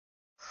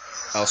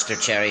Ulster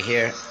cherry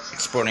here,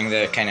 sporting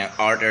the kind of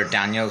Arthur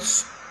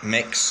Daniels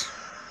mix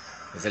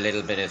with a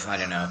little bit of, I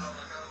don't know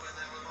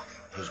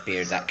whose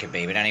beard that could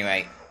be, but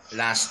anyway,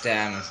 last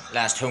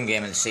home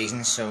game of the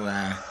season, so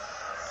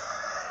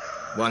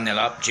 1-0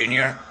 up,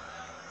 Junior,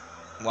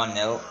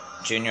 1-0,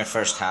 Junior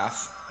first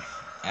half.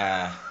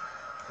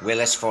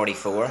 Willis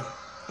 44,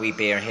 wee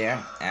beer here,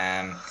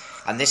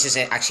 and this is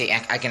it. Actually,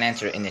 I can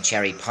enter it in the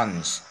cherry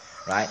puns,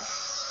 right?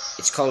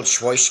 It's called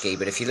Schwoiski,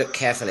 but if you look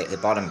carefully at the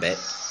bottom bit,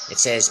 it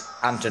says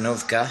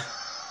Antonovka,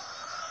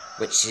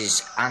 which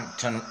is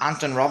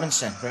Anton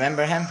Robinson.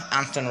 Remember him?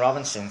 Anton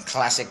Robinson,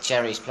 classic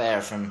Cherries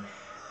player from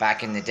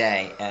back in the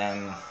day.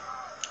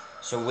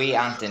 So wee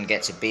Anton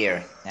gets a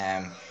beer,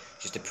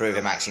 just to prove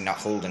I'm actually not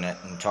holding it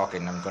and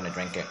talking. I'm going to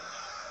drink it.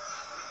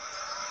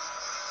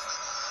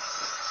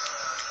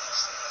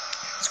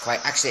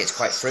 It's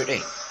quite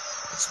fruity.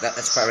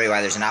 That's probably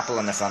why there's an apple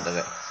on the front of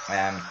it.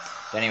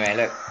 But anyway,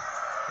 look,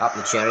 up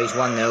the Cherries,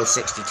 1-0,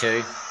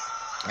 62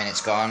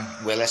 minutes gone.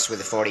 Willis with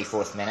the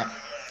 44th minute,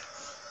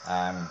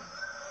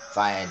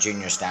 via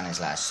Junior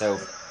Stanislas. So,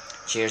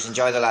 cheers.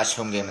 Enjoy the last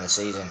home game of the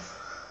season.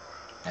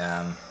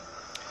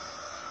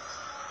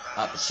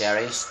 Up the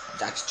Cherries.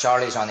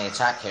 Charlie's on the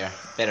attack here.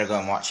 Better go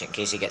and watch it in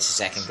case he gets a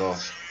second goal.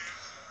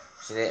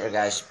 See you later,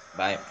 guys.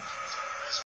 Bye.